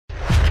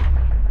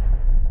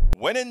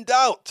when in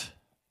doubt,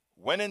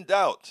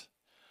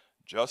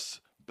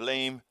 just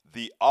blame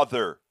the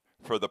other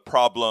for the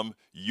problem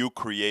you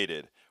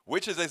created,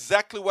 which is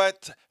exactly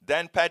what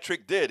Dan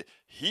Patrick did.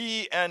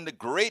 He and the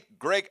great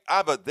Greg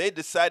Abbott, they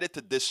decided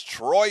to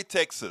destroy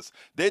Texas.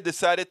 They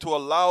decided to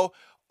allow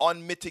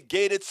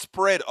unmitigated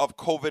spread of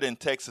COVID in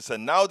Texas.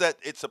 And now that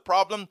it's a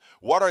problem,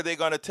 what are they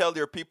going to tell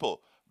their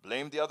people?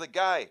 Blame the other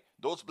guy.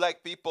 Those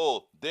black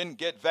people didn't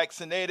get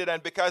vaccinated,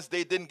 and because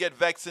they didn't get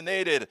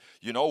vaccinated,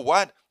 you know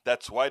what?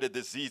 That's why the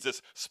disease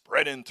is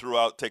spreading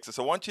throughout Texas.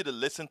 I want you to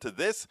listen to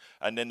this,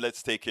 and then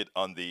let's take it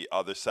on the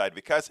other side,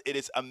 because it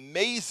is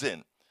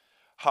amazing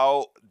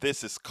how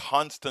this is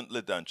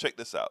constantly done. Check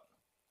this out.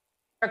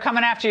 Are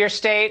coming after your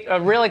state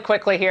really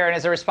quickly here, and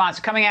as a response,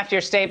 coming after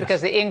your state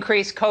because the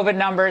increased COVID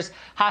numbers,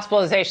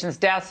 hospitalizations,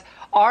 deaths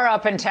are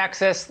up in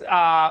Texas,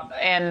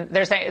 and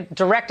there's a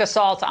direct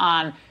assault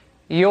on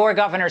your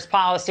governor's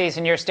policies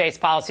and your state's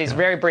policies.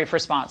 Very brief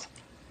response.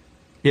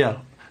 Yeah.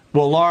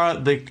 Well, Laura,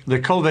 the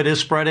COVID is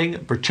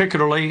spreading,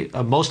 particularly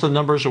most of the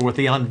numbers are with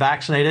the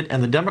unvaccinated,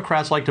 and the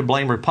Democrats like to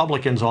blame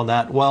Republicans on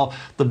that. Well,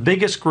 the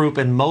biggest group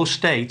in most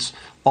states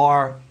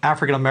are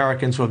African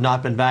Americans who have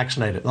not been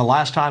vaccinated. And the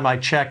last time I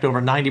checked, over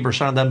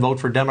 90% of them vote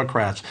for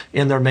Democrats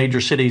in their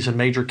major cities and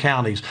major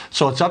counties.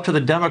 So it's up to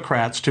the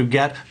Democrats to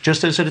get,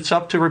 just as it's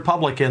up to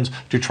Republicans,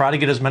 to try to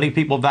get as many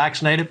people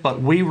vaccinated.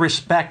 But we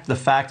respect the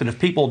fact that if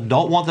people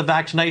don't want the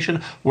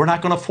vaccination, we're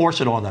not going to force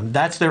it on them.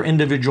 That's their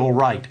individual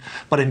right.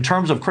 But in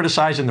terms of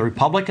criticizing the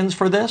Republicans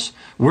for this,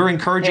 we're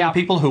encouraging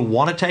people who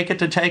want to take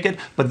it,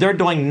 but they're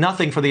doing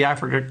nothing for the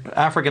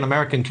African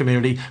American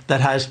community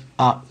that has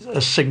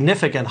a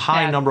significant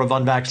high number of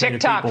unvaccinated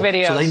TikTok people.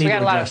 videos. So they need to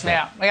address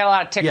that. We got a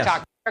lot of TikTok.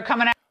 Yes. They're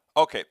coming out.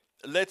 Okay,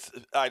 let's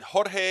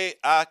Jorge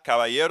A.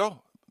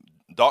 Caballero,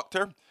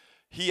 doctor,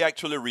 he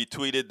actually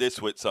retweeted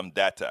this with some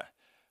data.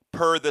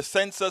 Per the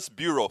Census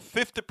Bureau,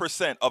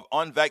 50% of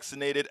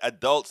unvaccinated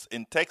adults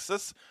in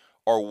Texas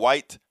are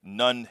white,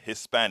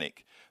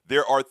 non-Hispanic.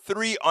 There are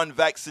 3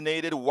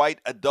 unvaccinated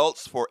white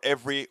adults for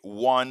every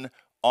 1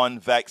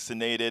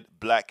 unvaccinated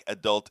black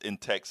adult in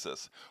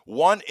Texas.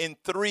 1 in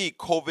 3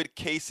 COVID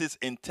cases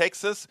in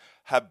Texas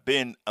have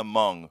been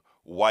among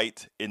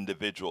white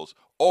individuals.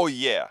 Oh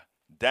yeah,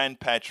 Dan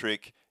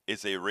Patrick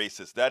is a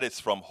racist. That is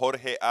from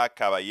Jorge A.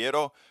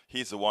 Caballero.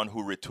 He's the one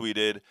who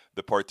retweeted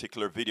the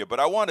particular video. But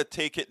I want to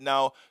take it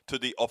now to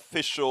the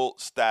official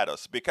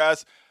status,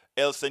 because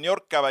El Señor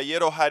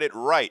Caballero had it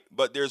right.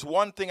 But there's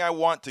one thing I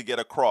want to get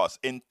across.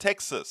 In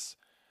Texas,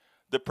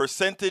 the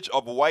percentage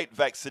of white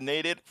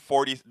vaccinated,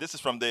 40. This is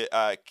from the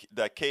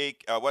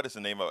what is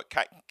the name of it?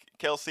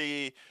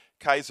 Kelsey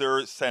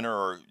Kaiser Center,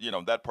 or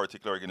that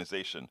particular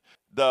organization.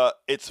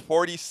 It's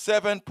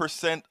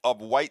 47%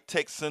 of white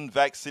Texans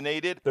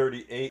vaccinated,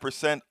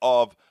 38%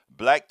 of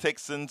black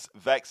Texans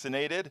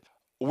vaccinated.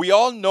 We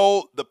all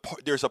know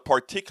there's a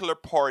particular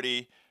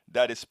party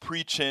that is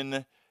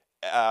preaching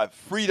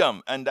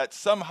freedom, and that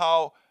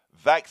somehow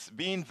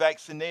being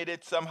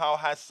vaccinated somehow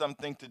has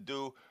something to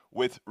do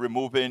with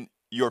removing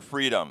your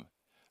freedom.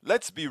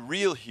 Let's be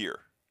real here.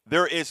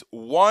 There is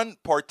one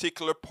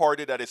particular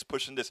party that is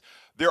pushing this.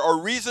 There are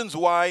reasons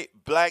why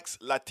blacks,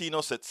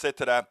 Latinos,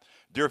 etc.,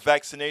 their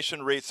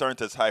vaccination rates aren't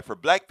as high. For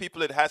black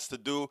people, it has to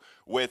do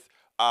with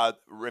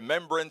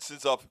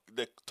remembrances of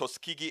the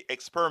Tuskegee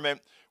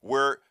experiment,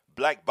 where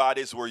black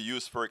bodies were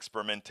used for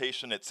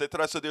experimentation,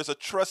 etc. So there's a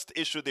trust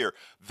issue there.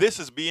 This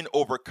is being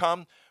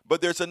overcome,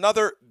 but there's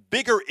another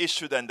bigger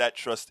issue than that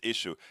trust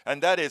issue,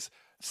 and that is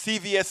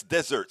CVS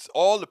Deserts,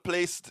 all the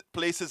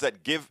places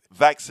that give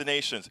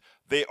vaccinations.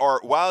 They are,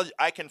 while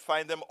I can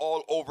find them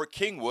all over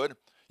Kingwood,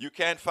 you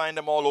can't find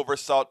them all over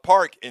South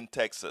Park in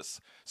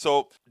Texas.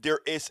 So there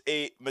is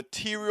a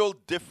material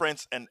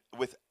difference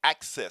with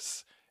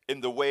access in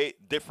the way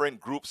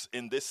different groups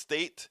in this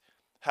state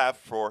have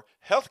for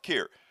health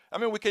care. I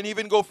mean, we can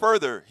even go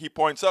further. He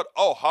points out,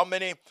 how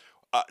many,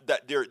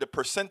 the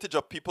percentage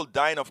of people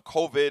dying of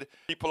COVID,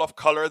 people of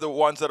color are the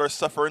ones that are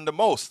suffering the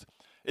most.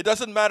 It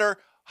doesn't matter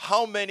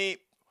how many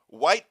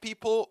white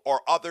people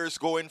or others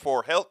go in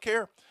for health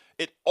care.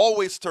 It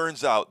always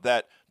turns out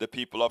that the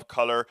people of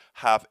color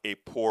have a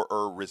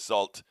poorer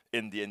result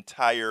in the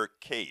entire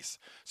case.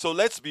 So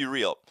let's be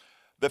real.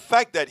 The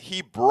fact that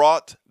he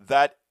brought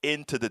that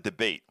into the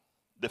debate,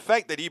 the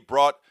fact that he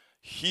brought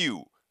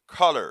hue,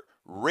 color,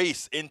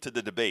 race into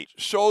the debate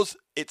shows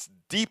it's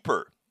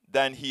deeper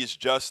than he's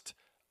just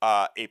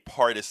a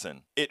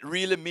partisan. It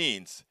really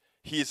means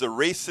he's a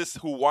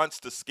racist who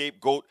wants to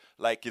scapegoat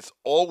like it's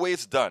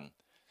always done.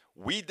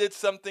 We did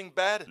something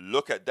bad.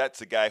 Look at that's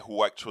the guy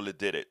who actually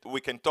did it.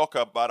 We can talk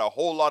about a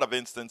whole lot of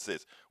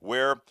instances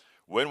where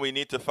when we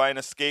need to find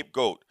a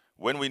scapegoat,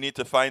 when we need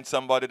to find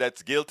somebody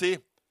that's guilty,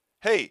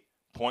 hey,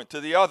 point to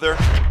the other.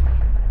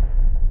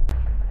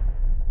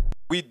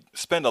 We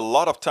spend a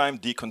lot of time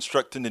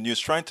deconstructing the news,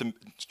 trying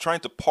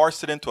to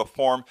parse it into a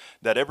form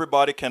that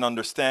everybody can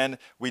understand.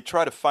 We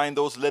try to find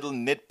those little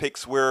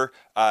nitpicks where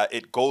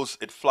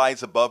it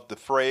flies above the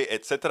fray,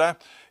 etc.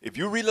 If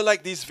you really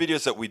like these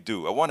videos that we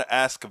do, I want to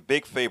ask a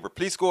big favor.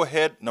 Please go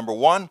ahead, number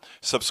one,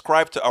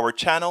 subscribe to our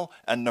channel,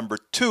 and number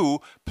two,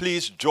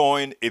 please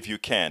join if you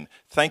can.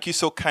 Thank you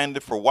so kindly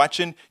for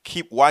watching.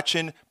 Keep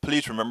watching.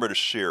 Please remember to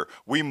share.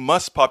 We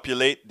must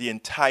populate the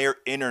entire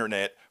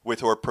internet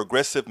with our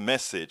progressive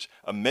message,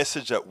 a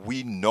message that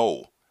we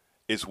know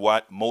is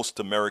what most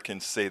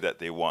Americans say that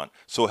they want.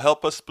 So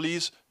help us,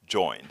 please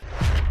join.